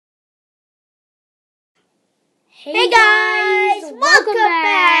Hey guys, welcome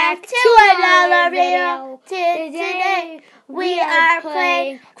back to another video. Today we are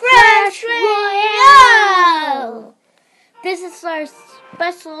playing Crash Royale. This is our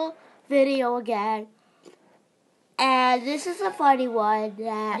special video again, and this is a funny one.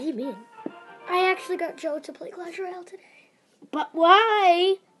 What do you mean? I actually got Joe to play Clash Royale today. But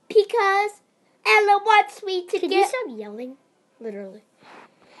why? Because Ella wants me to Can you stop yelling? Literally.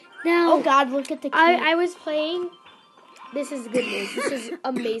 Now, oh God, look at the key. I was playing. This is good news. This is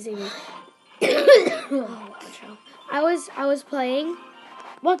amazing news. I was playing.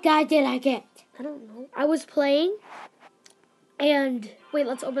 What guy did I get? I don't know. I was playing, and wait,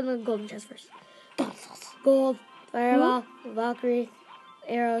 let's open the golden chest first. Gold, fireball, Valkyrie,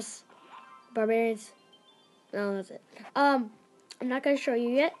 arrows, barbarians. No, that's it. I'm not gonna show you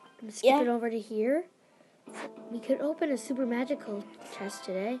yet. I'm gonna skip it over to here. We could open a super magical chest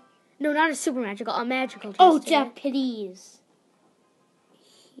today. No, not a super magical, a magical chest. Oh, today. Japanese.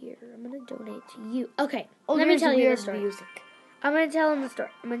 Here, I'm gonna donate to you. Okay, let me tell you the story. Music. I'm gonna tell him the story.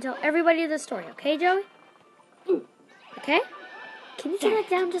 I'm gonna tell everybody the story. Okay, Joey? Okay. Can you turn it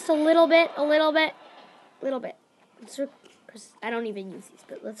down just a little bit? A little bit. I don't even use these,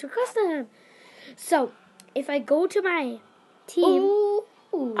 but let's request them. So, if I go to my team,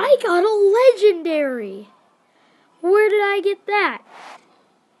 I got a legendary. Where did I get that?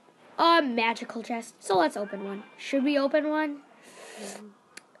 A magical chest. So let's open one. Should we open one?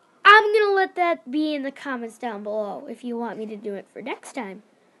 I'm going to let that be in the comments down below if you want me to do it for next time.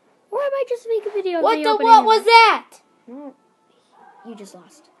 Or I might just make a video of me opening what was that? No, you just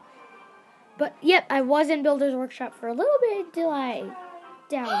lost. But, yep, I was in Builder's Workshop for a little bit until I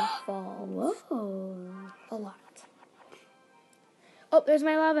downfall. Whoa. A lot. Oh, there's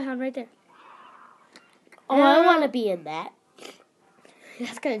my lava hound right there. Oh, I want to be in that.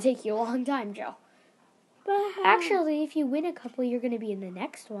 That's going to take you a long time, Joe. But actually, if you win a couple, you're going to be in the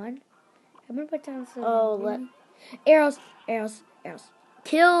next one. I'm going to put down some... Arrows.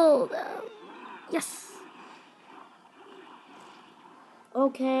 Kill them. Yes.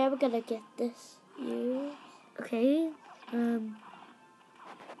 Okay, I'm going to get this. Okay.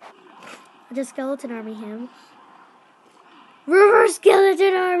 The skeleton army him. River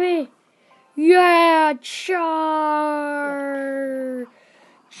skeleton army. Yeah, char.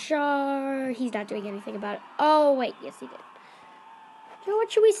 He's not doing anything about it. Oh, wait. Yes, he did. So what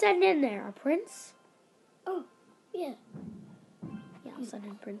should we send in there? A prince? Oh, yeah. Yeah, I'll send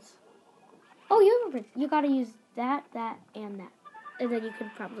in prince. Oh, you have a prince. You gotta use that, and that. And then you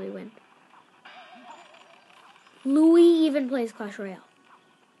could probably win. Louis even plays Clash Royale.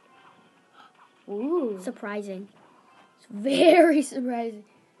 Ooh. Surprising. It's very surprising.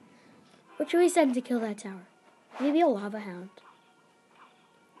 What should we send to kill that tower? Maybe a lava hound.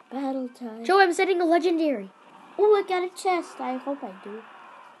 Battle time. Joe, I'm sending a legendary. Oh, I got a chest. I hope I do.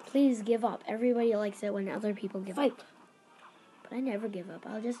 Please give up. Everybody likes it when other people give up. But I never give up.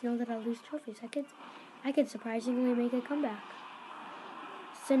 I'll just know that I'll lose trophies. I could surprisingly make a comeback.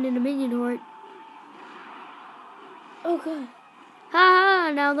 Send in a minion horde. Oh, God.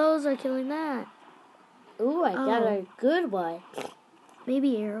 Ha! Now those are killing that. Ooh, I got a good one.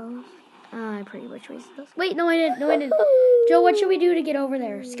 Maybe arrows. I pretty much wasted those. Wait, no, I didn't. Joe, what should we do to get over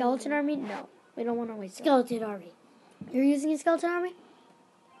there? Skeleton army? No. We don't want to waste skeleton army. You're using a skeleton army?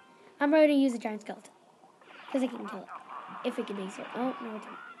 I'm ready to use a giant skeleton. Because it can kill it. If it can make it. Oh, no, it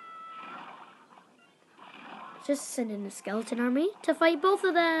didn't. Just send in a skeleton army to fight both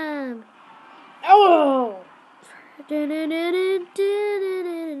of them. Oh!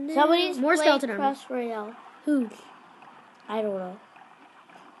 Somebody's more skeleton army. Crash Royale. Who? I don't know.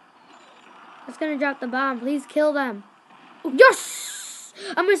 It's gonna drop the bomb. Please kill them. Yes!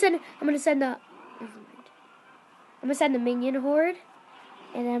 I'm gonna send the minion horde,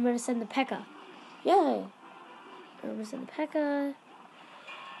 and then I'm gonna send the P.E.K.K.A. Yay! I'm gonna send the P.E.K.K.A.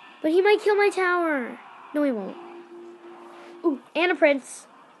 But he might kill my tower. No, he won't. Ooh, and a prince.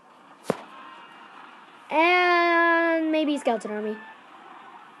 And maybe skeleton army.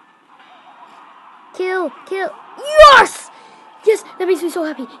 Kill. Yes! Yes, that makes me so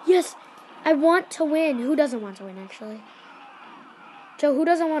happy. Yes, I want to win. Who doesn't want to win, actually? Joe, who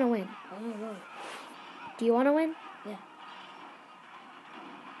doesn't want to win? I don't know. Do you want to win?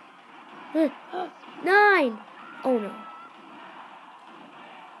 Yeah. 9. Oh, no.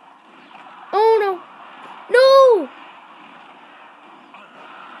 Oh, no. No!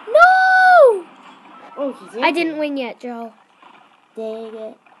 Oh, I didn't win yet, Joe. Dang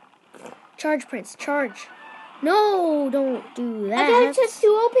it. Charge, Prince. Charge. No, don't do that. I got a chest to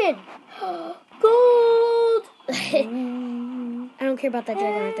open. Gold! I don't don't care about that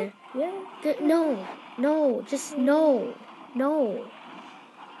dragon right there. Yeah. No, just no.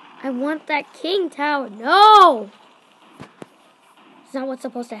 I want that king tower. No! It's not what's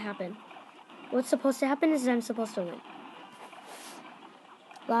supposed to happen. What's supposed to happen is I'm supposed to win.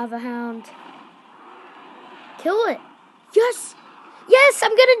 Lava hound. Kill it. Yes! Yes,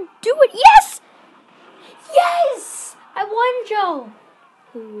 I'm gonna do it. Yes! Yes! I won, Joe.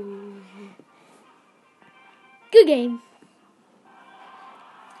 Good game.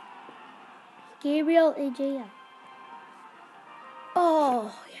 Gabriel AJL.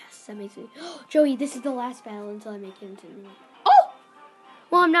 Oh, yes, that makes me. Joey, this is the last battle until I make it into the new one. Oh!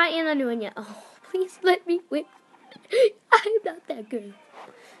 Well, I'm not in the new one yet. Oh, please let me win. I'm not that good.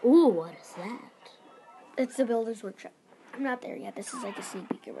 Ooh, what is that? It's the Builder's Workshop. I'm not there yet. This is like a sneak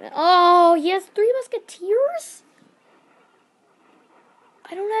peek or whatever. Oh, he has 3 Musketeers?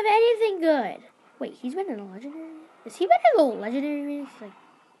 I don't have anything good. Wait, he's been in a legendary? Has he been in a legendary race? Like,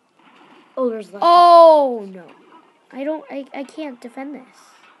 Oh, there's legendary. oh, no. I can't defend this.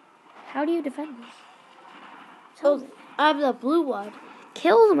 How do you defend this? Oh, I have the blue one.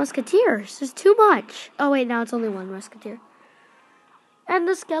 Kill the Musketeers. There's too much. Oh, wait, now it's only 1 Musketeer. And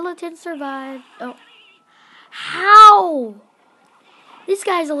the skeleton survived. Oh. How? This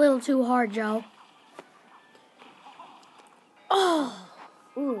guy's a little too hard, Joe. Oh.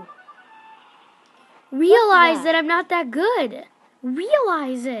 Ooh. Realize that I'm not that good.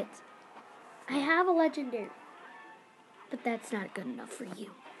 Realize it. I have a legendary. But that's not good enough for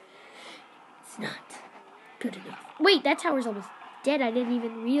you. It's not good enough. Wait, that tower's almost dead. I didn't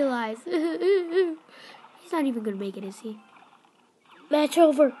even realize. He's not even going to make it, is he? Match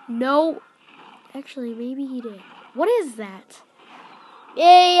over. No. Actually, maybe he did. What is that?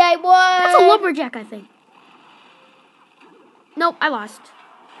 Yay, I won. That's a lumberjack, I think. Nope, I lost.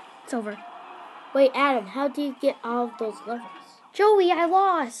 It's over. Wait, Adam, how do you get all of those levels? Joey, I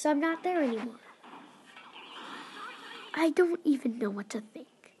lost. I'm not there anymore. I don't even know what to think.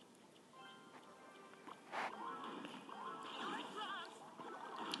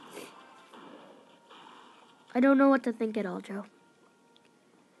 I don't know what to think at all, Joe.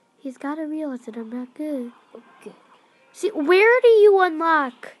 He's got to realize that I'm not good. Okay. See, where do you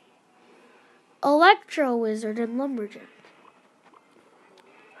unlock Electro Wizard and Lumberjack?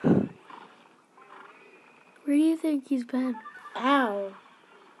 Where do you think he's been? Ow.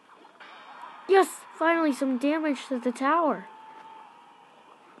 Yes, finally some damage to the tower.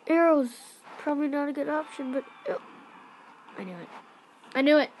 Arrows, probably not a good option, but I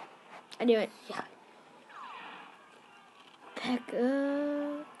knew it. Yeah.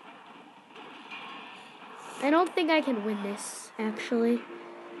 Pekka. I don't think I can win this, actually.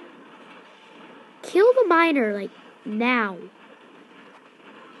 Kill the miner, like, now.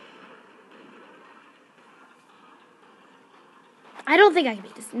 I don't think I can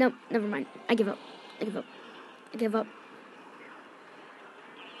beat this. No, never mind. I give up.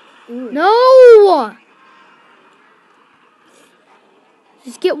 Ooh. No!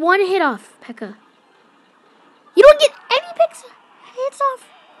 Just get 1 hit off, Pekka. You don't get any hits off.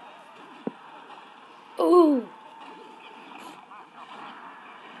 Ooh.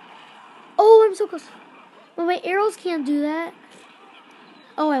 Oh, I'm so close. But my arrows can't do that.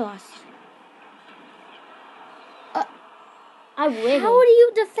 Oh, I lost. I win. How do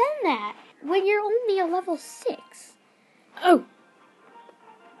you defend that when you're only a level 6? Oh.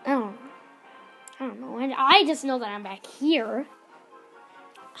 I don't know. And I just know that I'm back here.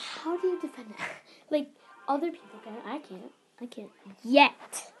 How do you defend that? Like, other people can. I can't.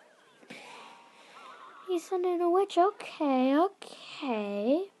 Yet. He's sending a witch. Okay.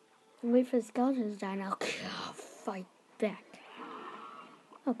 Wait for the skeletons to die now. Fight back.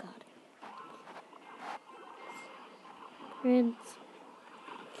 Oh, God. Prince.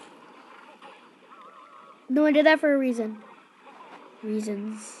 No, I did that for a reason.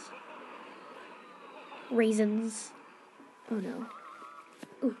 Raisins. Oh, no.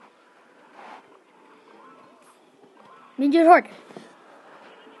 Ooh. Ninja Horde.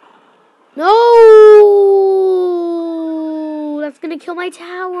 No! That's gonna kill my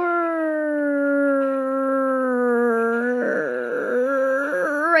tower.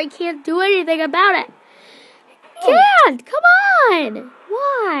 I can't do anything about it. Can't! Come on!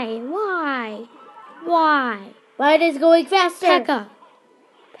 Why? Mine is going faster.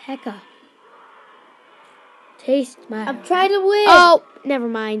 Pekka. Taste my... I'm trying to win. Oh, never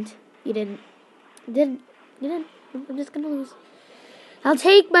mind. You didn't. I'm just gonna lose. I'll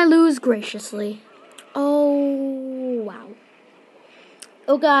take my lose graciously. Oh, wow.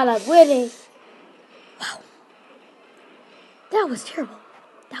 Oh, God, I'm winning. Wow. That was terrible.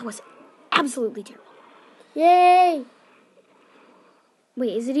 That was absolutely terrible. Yay.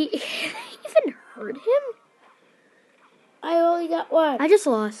 Wait, is it even hurt him? I only got one. I just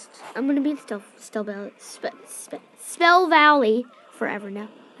lost. I'm gonna be in Spell Valley forever now.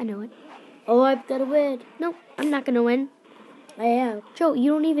 I know it. Oh, I'm gonna win. No, I'm not gonna win. I am. Joe,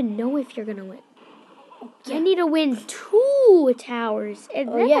 you don't even know if you're gonna win. Yeah. I need to win 2 towers, and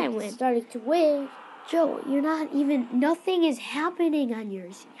then I win. Starting to win. Joe, you're not even. Nothing is happening on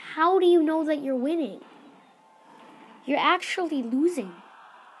yours. How do you know that you're winning? You're actually losing.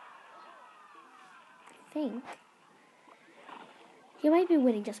 I think. You might be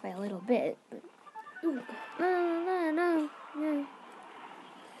winning just by a little bit. But no.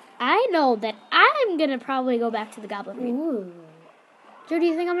 I know that I'm going to probably go back to the Goblin Arena. Ooh. Joe, do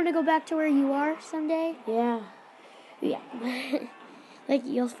you think I'm going to go back to where you are someday? Yeah. Yeah. Like,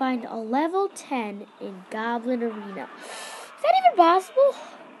 you'll find a level 10 in Goblin Arena. Is that even possible?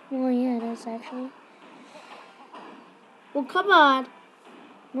 Well, yeah, it is actually. Well, come on.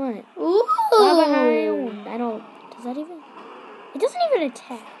 What? Ooh. I don't. Does that even? It doesn't even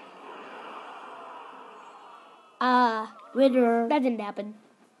attack. Winner. That didn't happen.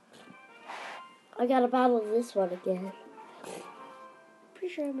 I gotta battle this one again.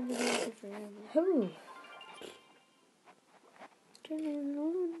 Pretty sure I'm gonna do it for him. Ooh.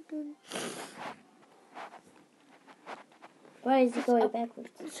 Why is he going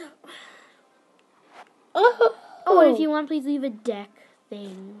backwards? Oh, and if you want, please leave a deck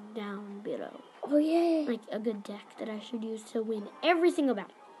thing down below. Oh, yeah. Like a good deck that I should use to win every single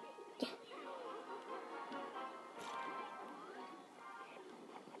battle. Yeah.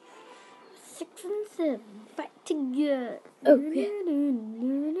 6 and 7, fight together. Okay.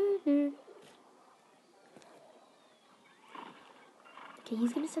 Okay,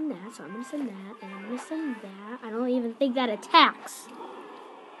 he's gonna send that, so I'm gonna send that, and I'm gonna send that. I don't even think that attacks.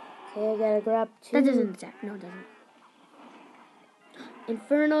 Okay, I gotta grab 2. That doesn't attack. No, it doesn't.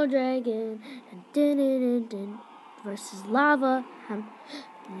 Inferno Dragon versus Lava.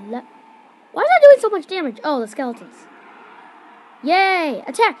 Why is that doing so much damage? Oh, the skeletons. Yay!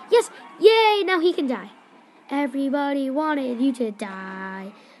 Attack! Yes! Yay! Now he can die. Everybody wanted you to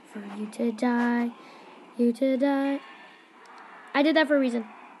die. For you to die. You to die. I did that for a reason.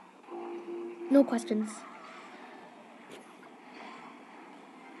 No questions.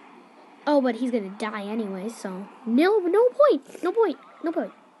 Oh, but he's gonna die anyway, so no point.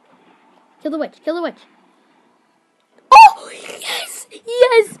 Kill the witch. Oh,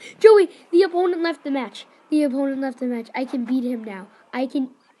 yes, Joey. The opponent left the match. I can beat him now. I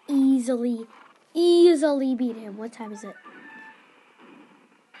can easily beat him. What time is it?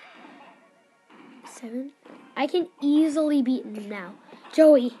 7. I can easily beat him now.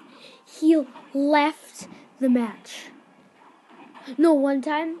 Joey, he left the match. No, one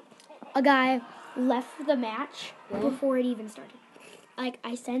time, a guy left the match before it even started. Like,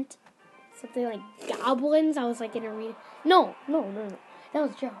 I sent something like goblins. I was like in a arena. No. That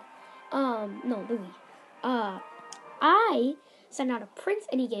was Joe. No, Louis. I sent out a prince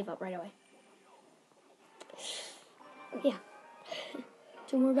and he gave up right away. Yeah.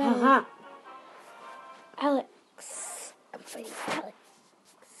 2 more battles. Alex. I'm fighting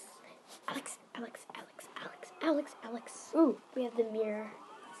Alex. Ooh. We have the mirror.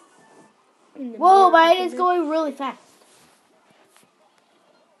 Whoa, mine is going really fast.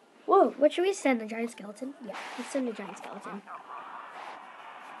 Whoa, what should we send? The giant skeleton? Yeah, let's send the giant skeleton.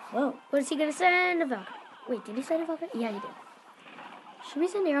 Whoa. What is he gonna send? A Valkyrie. Wait, did he send a Valkyrie? Yeah, he did. Should we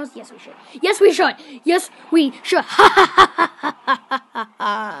send arrows? Yes, we should.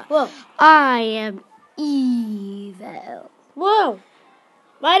 Whoa. I am evil. Whoa.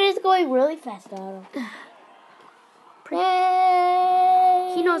 Mine is going really fast, Otto.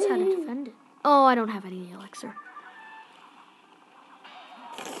 Yay. He knows how to defend it. Oh, I don't have any elixir.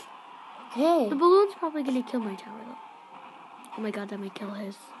 Okay. The balloon's probably gonna kill my tower, though. Oh my god, that might kill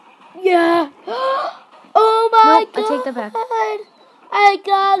his. Yeah. Oh my god. I take that back. I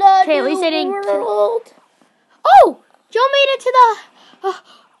got a Okay, at least I didn't world. Oh! Joe made it to the...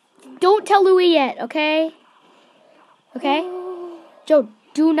 don't tell Louis yet, okay? Okay? Joe,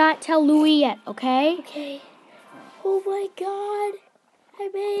 do not tell Louis yet, okay? Okay. Oh my god. I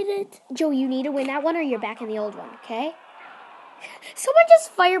made it. Joe, you need to win that one or you're back in the old one, okay? Someone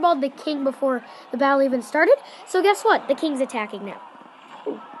just fireballed the king before the battle even started. So guess what? The king's attacking now.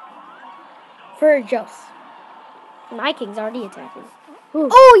 For Joe's. My king's already attacking. Ooh.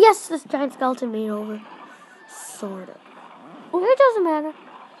 Oh, yes, this giant skeleton made over. Sort of. It doesn't matter.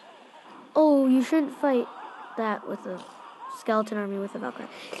 Oh, you shouldn't fight that with a skeleton army with a Valkyrie.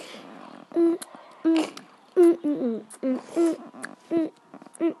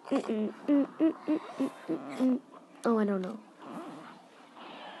 Oh, I don't know.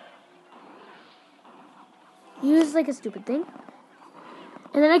 use like a stupid thing.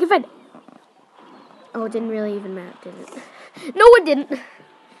 And then I can find it. Oh, it didn't really even matter, did it? No, it didn't.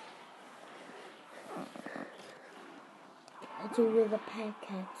 I do with a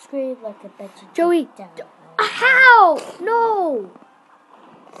pancake. Scream like a bitch. Joey. How? No.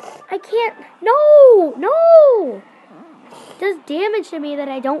 I can't. No. No. It does damage to me that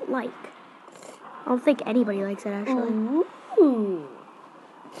I don't like. I don't think anybody likes it, actually. Ooh.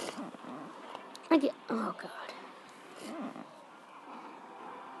 Oh, God.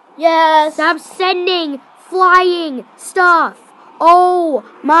 Yes. Stop sending flying stuff. Oh,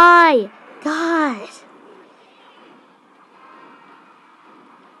 my God.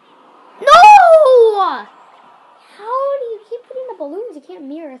 No! How do you keep putting the balloons? You can't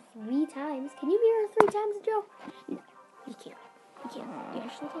mirror 3 times. Can you mirror 3 times, Joe? No, you can't. You can't. You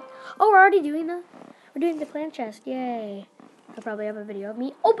actually can't. Oh, we're already doing the clan chest. Yay. I'll probably have a video of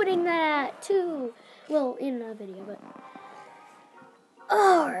me opening that, too. Well, in a video, but...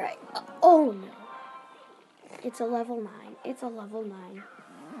 Alright. Oh, no. It's a level 9. It's a level 9.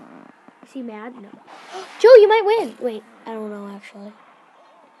 Is he mad? No. Joe, you might win. Wait, I don't know, actually.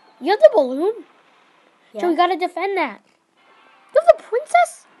 You have the balloon? Yeah. Joe, you gotta defend that. You have the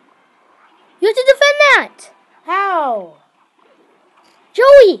princess? You have to defend that. How?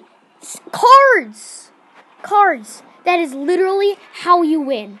 Joey, cards. Cards. That is literally how you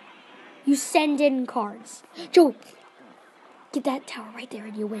win. You send in cards. Joey, get that tower right there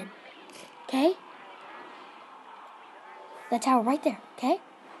and you win. Okay? That tower right there, okay?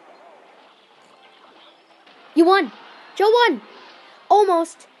 You won. Joe won.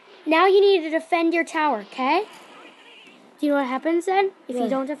 Almost. Now you need to defend your tower, okay? Do you know what happens then? If you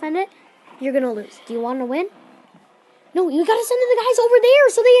don't defend it, you're going to lose. Do you want to win? No, you got to send the guys over there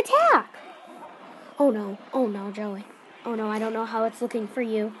so they attack. Oh, no. Oh, no, Joey. Oh, no, I don't know how it's looking for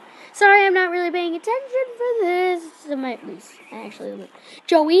you. Sorry, I'm not really paying attention for this. I might lose. I actually lose.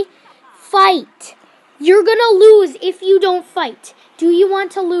 Joey, fight. You're going to lose if you don't fight. Do you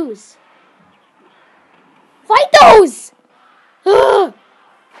want to lose? Fight those! Ugh.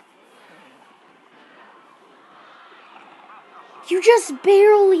 You just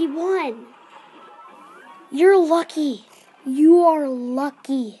barely won. You're lucky. You are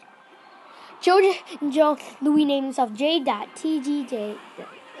lucky. Joe, Louis named himself J.TGJ.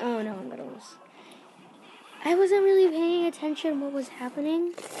 Oh no, I'm gonna lose. I wasn't really paying attention what was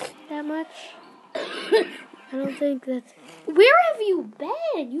happening that much. I don't think that's... Where have you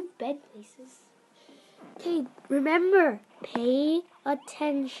been? You've been places. Okay, remember, pay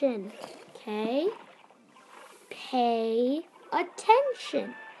attention. Okay? Pay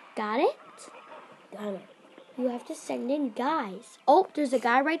attention. Got it? Got it. You have to send in guys. Oh, there's a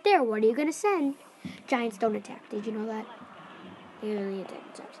guy right there. What are you going to send? Giants don't attack. Did you know that? They only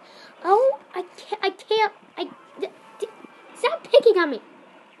attack times. Oh, I can't. Stop picking on me.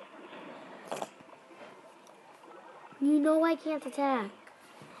 You know I can't attack.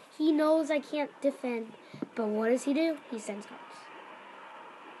 He knows I can't defend. But what does he do? He sends cards.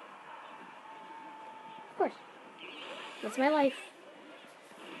 Of course. That's my life.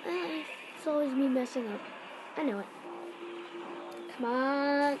 It's always me messing up. I know it. Come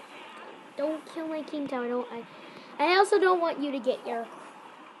on. Don't kill my king tower. I also don't want you to get your,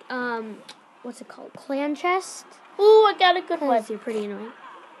 what's it called? Clan chest. Ooh, I got a good one. You're pretty annoying.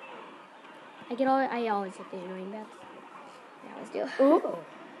 I always get the annoying battles. I always do. Ooh.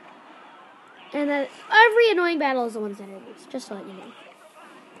 And every annoying battle is the ones that I lose. Just to let you know.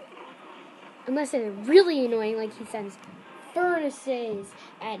 Unless they're really annoying, like he sends furnaces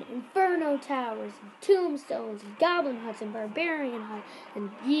and inferno towers and tombstones and goblin huts and barbarian huts,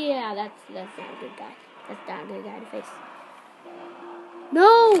 and yeah, that's not a good guy. That's not a good guy to face.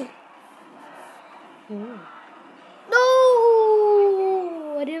 No! No!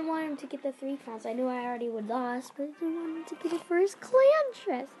 I didn't want him to get the 3 crowns. I knew I already would lost, but I didn't want him to get it for his clan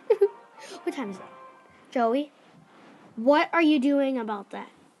chest. What time is it? Joey, what are you doing about that?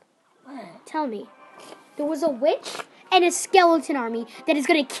 What? Tell me. There was a witch and a skeleton army that is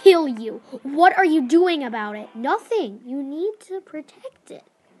going to kill you. What are you doing about it? Nothing. You need to protect it.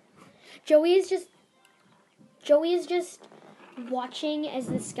 Joey is just watching as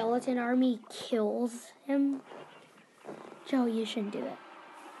the skeleton army kills him. Joe, you shouldn't do that.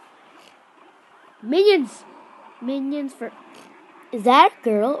 Minions! Minions for... Is that a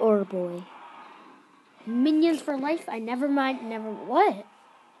girl or a boy? Minions for life? Never mind. What?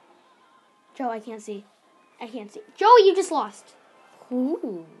 Joe, I can't see. Joe, you just lost.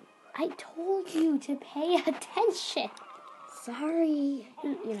 Ooh. I told you to pay attention. Sorry.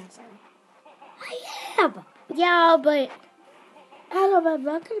 You're not sorry. I am. Yeah, but... Adam, I'm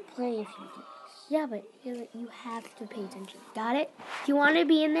not going to play if you do this. Yeah, but you have to pay attention. Got it? Do you want to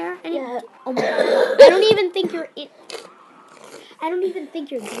be in there? Yeah. Oh my god. I don't even think you're in. I don't even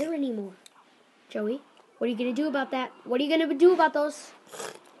think you're there anymore. Joey, what are you going to do about that? What are you going to do about those?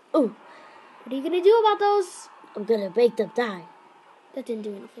 Oh, What are you going to do about those? I'm gonna make them die. That didn't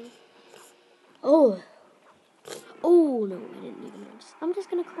do anything. Oh, Oh, no, I didn't even notice. I'm just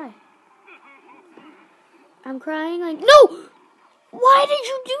going to cry. I'm crying like, no! Why did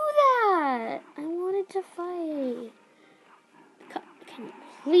you do that? I wanted to fight. Can you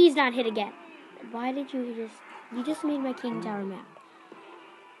please not hit again? Why did you just made my King Tower map.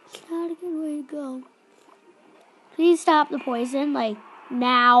 It's not a good way to go. Please stop the poison, like,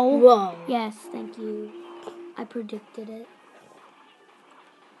 now. whoa. Yes, thank you. I predicted it.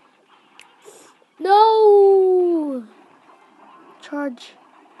 No! Charge.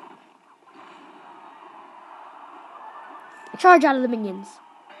 Charge out of the minions.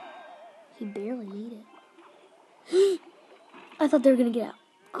 He barely made it. I thought they were going to get out.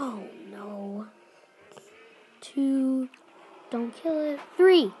 Oh, no. 2. Don't kill it.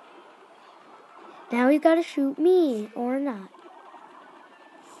 3. Now he's got to shoot me, or not.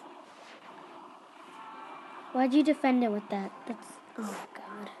 Why'd you defend it with that? That's... Oh,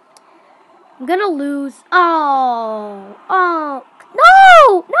 God. I'm going to lose. Oh. Oh.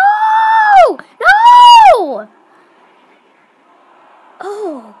 No! No! No!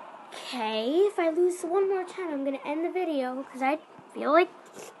 Oh. Okay. If I lose one more time, I'm going to end the video because I feel like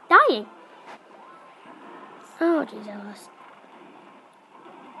dying. Oh, jeez, I lost.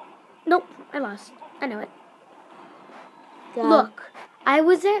 Nope, I lost. I know it. God. Look, I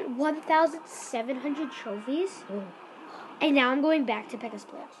was at 1,700 trophies, and now I'm going back to Pekka's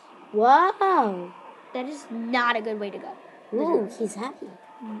Place. Wow. That is not a good way to go. Ooh, he's happy.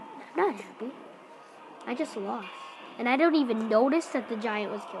 I'm not happy. I just lost. And I don't even notice that the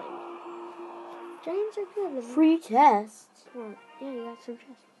giant was killing me. Giants are good. Free test. Well, yeah, you got some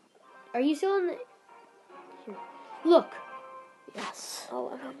chests. Are you still in the... Here. Look. Yes. Oh,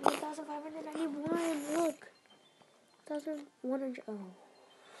 I'm at 1,591. Look. 1,100. Oh.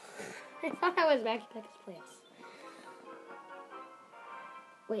 I thought I was back to Pekka's Place.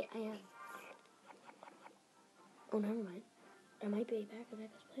 Wait, I am. Oh, never mind. I might be back at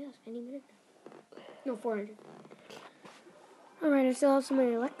Pekka's Place any minute now. No, 400. Alright, I still have some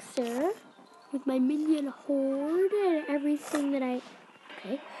elixir with my minion horde and everything that I...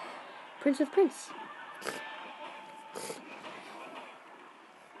 Okay. Prince with Prince.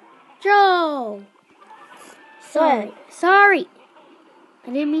 Joe! Sorry. Sorry.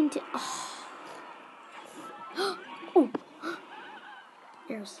 I didn't mean to... Oh. Oh.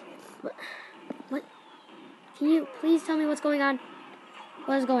 Arrows. What? Can you please tell me what's going on?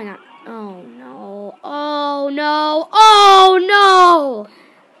 What is going on? Oh, no. Oh, no. Oh, no!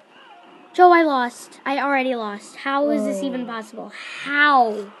 Joe, I lost. I already lost. How is this even possible?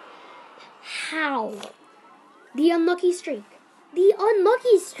 How? How? The unlucky streak. The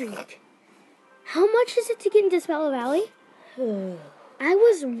unlucky streak. How much is it to get into Spell Valley? I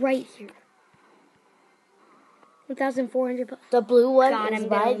was right here. 1,400. The blue one God, is I'm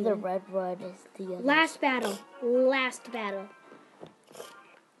mine, gonna the win. red one is the other. Last battle. Last battle.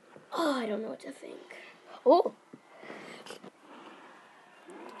 Oh, I don't know what to think. Oh.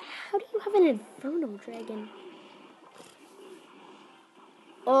 How do you have an Inferno Dragon?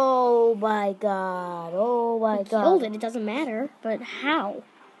 Oh my god. Oh my You god. killed it. It doesn't matter. But how?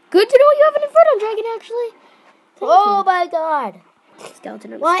 Good to know you have an Inferno Dragon, actually. Oh my god.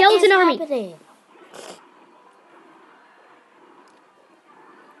 Skeleton Army. What Skeleton is Army. happening?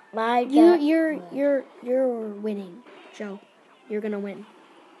 My god. You're winning, Joe. You're gonna win.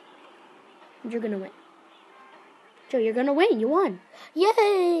 You're gonna win. Joe, you're gonna win. You won.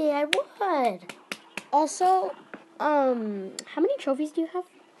 Yay! I won. Also, how many trophies do you have?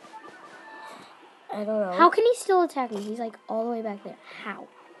 I don't know. How can he still attack me? He's like all the way back there. How?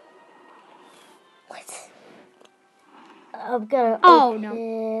 What? I'm gonna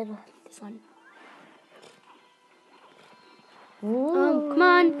no. This one. Come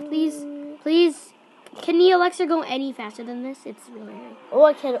on, please. Please. Can the elixir go any faster than this? It's really hard. Oh,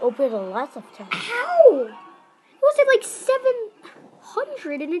 I can open a lot of times. How? It was at like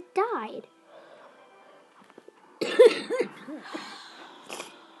 700 and it died.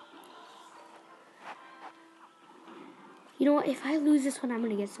 You know what? If I lose this one, I'm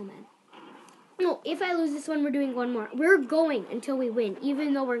going to get so mad. No, if I lose this one, we're doing one more. We're going until we win,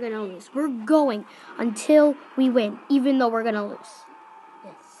 even though we're going to lose. We're going until we win, even though we're going to lose.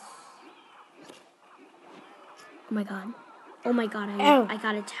 Yes. Oh my god. Oh my god, I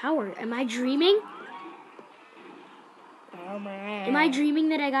got a tower. Am I dreaming? Am I dreaming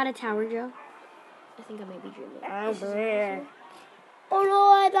that I got a tower, Joe? I think I may be dreaming. Oh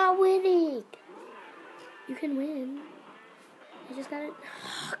no, I'm not winning. You can win. I just got it.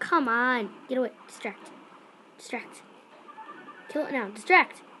 Come on. Get away. Distract. Distract. Kill it now.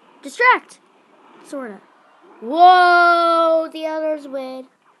 Distract. Distract. Sorta. Whoa, the others win.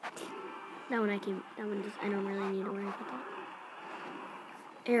 That one I don't really need to worry about that.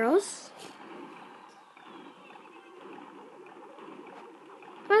 Arrows.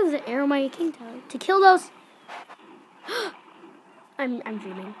 Why does the arrow my king tower? To kill those. I'm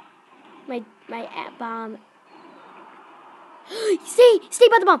dreaming. My bomb. Stay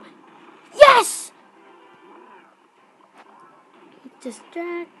by the bomb. Yes.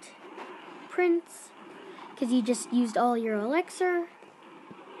 Distract. Prince. Because you just used all your elixir.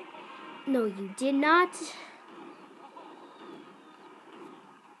 No, you did not.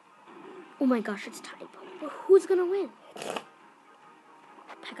 Oh my gosh, it's tied. Who's gonna win?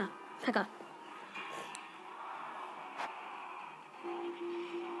 Pekka.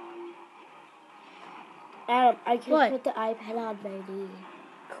 Adam, I can What? put the iPad on my knee.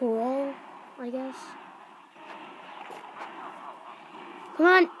 Cool, I guess. Come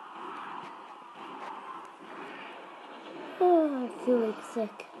on. Oh, I'm feeling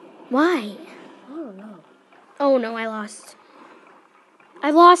sick. Why? I don't know. Oh no, I lost.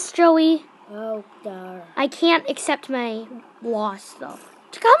 I lost, Joey. Oh, darn. I can't accept my loss, though.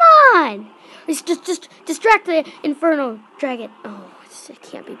 Come on! Let's just distract the Inferno Dragon. Oh, I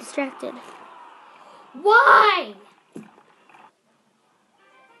can't be distracted. Why?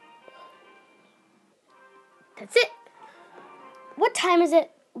 That's it. What time is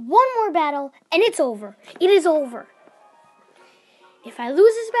it? One more battle, and it's over. It is over. If I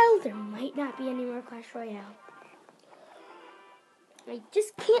lose this battle, there might not be any more Clash Royale. I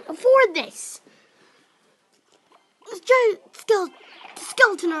just can't afford this. This giant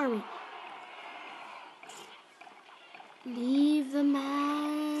skeleton army. Leave the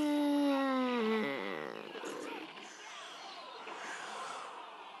man.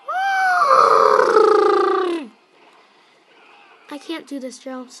 I can't do this,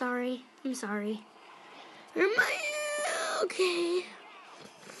 Joe. Sorry. I'm sorry. Okay.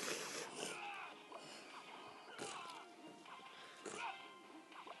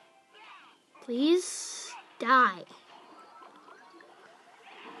 Please die.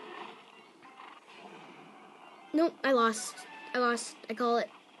 Nope, I lost. I call it.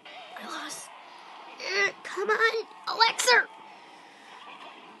 I lost. Come on, Elixir.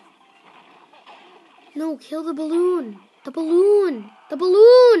 No, kill the balloon. The balloon.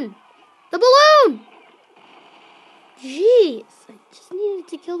 Jeez. I just needed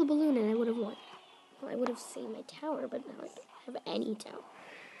to kill the balloon and I would have won. Well, I would have saved my tower, but now I don't have any tower.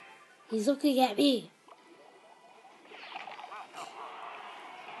 He's looking at me.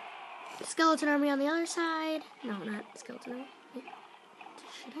 Skeleton army on the other side. No, not skeleton army. Wait,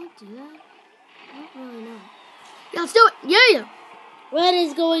 should I do that? I don't really know. Yeah, let's do it. Yeah. Red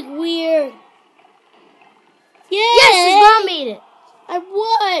is going weird. Yay! Yes, his mom made it. I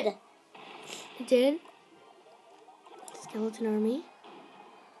won. It did. Skeleton army.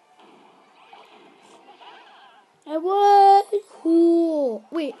 I won. Cool.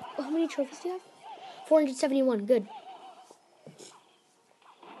 Wait, how many trophies do you have? 471. Good.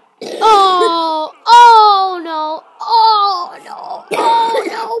 Oh no,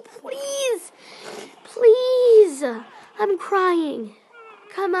 please, I'm crying,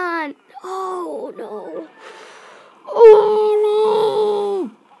 come on, oh no,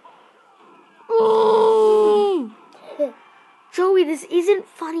 Joey, this isn't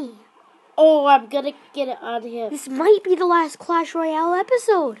funny. Oh, I'm gonna get it on him. This might be the last Clash Royale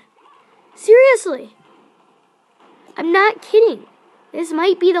episode. Seriously, I'm not kidding. This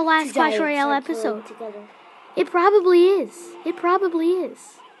might be the last Clash Royale episode. It probably is.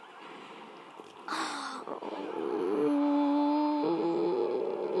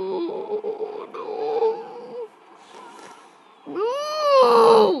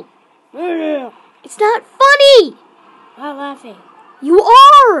 Oh, no. It's not funny. I'm laughing. You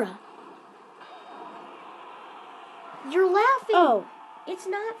are. You're laughing. Oh. It's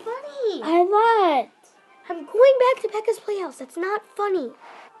not funny. I'm not. I'm going back to Pekka's Playhouse. That's not funny.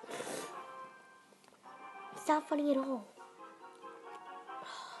 It's not funny at all. Oh,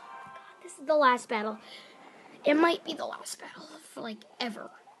 God, this is the last battle. It might be the last battle for,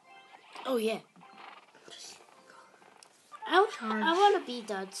 ever. Oh, yeah. I want to be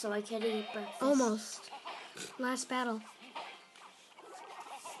done so I can eat breakfast. Almost. Last battle.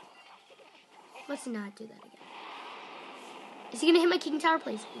 Let's not do that again. Is he going to hit my king tower,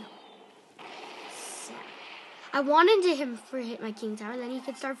 please? No. I wanted him to hit my king tower, and then he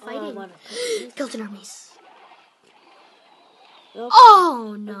could start fighting. Skeleton armies. Nope.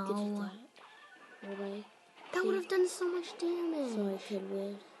 Oh no! That would have done so much damage. So I could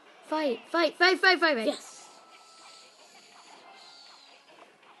win. Fight! Yes.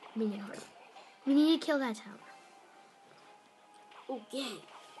 Minion horde. We need to kill that tower. Okay.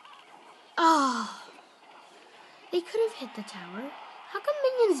 Oh. They could have hit the tower. How come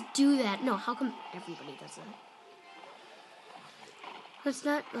minions do that? No, how come everybody does that?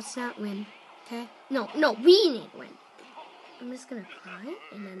 Let's not win. Okay? No, we need to win. I'm just gonna cry,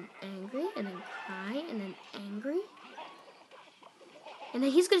 and then angry, and then cry, and then angry. And then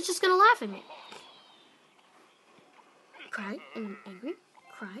he's just gonna laugh at me. Cry, and then angry.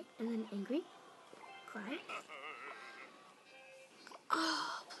 Cry, and then angry. Cry.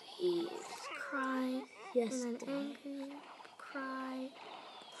 Oh, please. Cry. Yes. And then angry. Cry.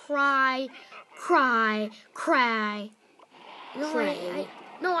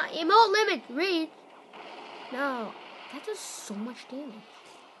 No, emote limit. Read. No. That does so much damage.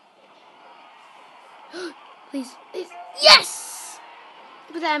 Please. Yes!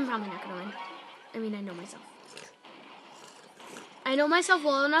 But I'm probably not going to win. I mean, I know myself. I know myself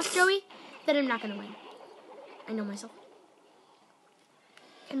well enough, Joey, that I'm not going to win. I know myself.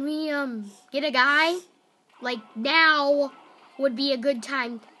 Can we, get a guy? Like, now would be a good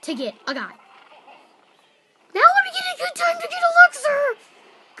time to get a guy. Now would be a good time to get a Luxor!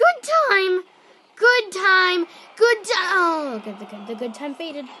 Good time! Oh, the good time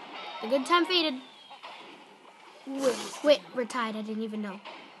faded. Wait, we're tied. I didn't even know.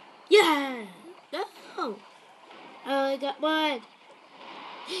 Yeah. No. I got one.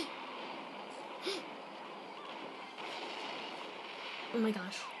 Oh my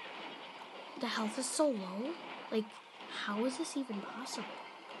gosh. The health is so low. Like, how is this even possible?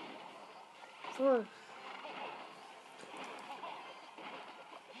 4.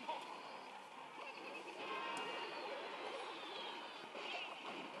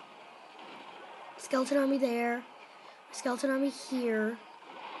 Skeleton army there. Skeleton army here.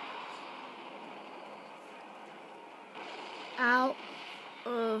 Out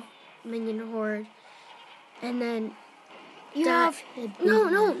of minion horde. And then You that, have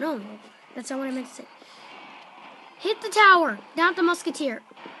No. That's not what I meant to say. Hit the tower, not the musketeer.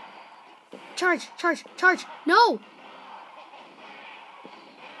 Charge. No.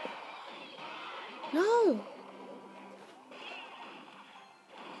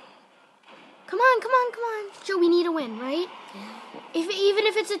 Come on. Joe, we need a win, right? Even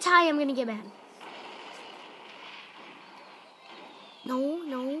if it's a tie, I'm going to get mad.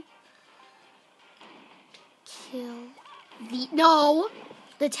 No. Kill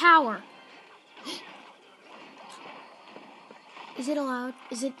the tower. Is it allowed?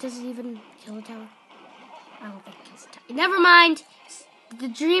 Does it even kill the tower? I don't think it kills the tower. Never mind. The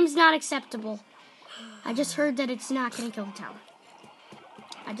dream's not acceptable. I just heard that it's not going to kill the tower.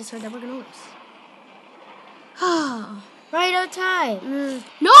 I just heard that we're going to lose. right on time.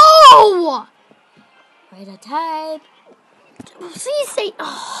 No! Right on time. Please say...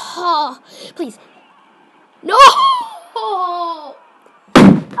 please. No!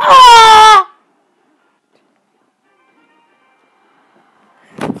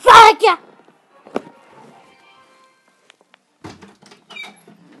 Fuck ya!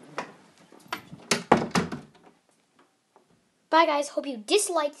 Bye guys, hope you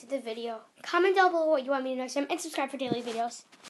disliked the video. Comment down below what you want me to do next time and subscribe for daily videos.